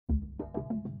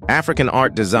African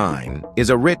art design is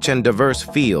a rich and diverse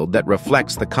field that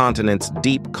reflects the continent's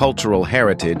deep cultural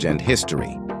heritage and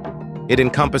history. It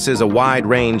encompasses a wide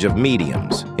range of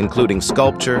mediums, including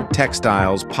sculpture,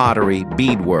 textiles, pottery,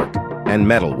 beadwork, and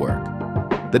metalwork.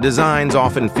 The designs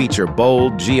often feature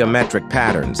bold, geometric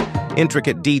patterns,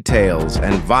 intricate details,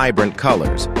 and vibrant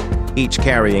colors, each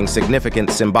carrying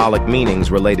significant symbolic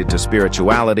meanings related to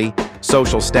spirituality,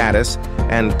 social status,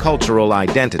 and cultural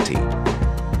identity.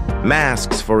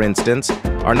 Masks, for instance,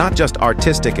 are not just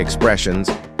artistic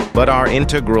expressions, but are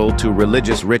integral to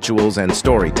religious rituals and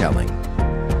storytelling.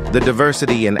 The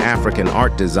diversity in African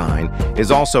art design is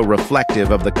also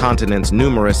reflective of the continent's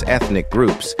numerous ethnic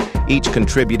groups, each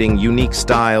contributing unique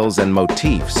styles and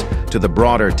motifs to the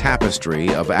broader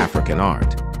tapestry of African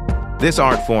art. This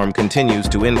art form continues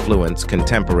to influence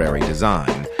contemporary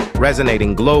design,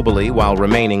 resonating globally while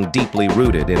remaining deeply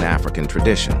rooted in African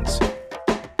traditions.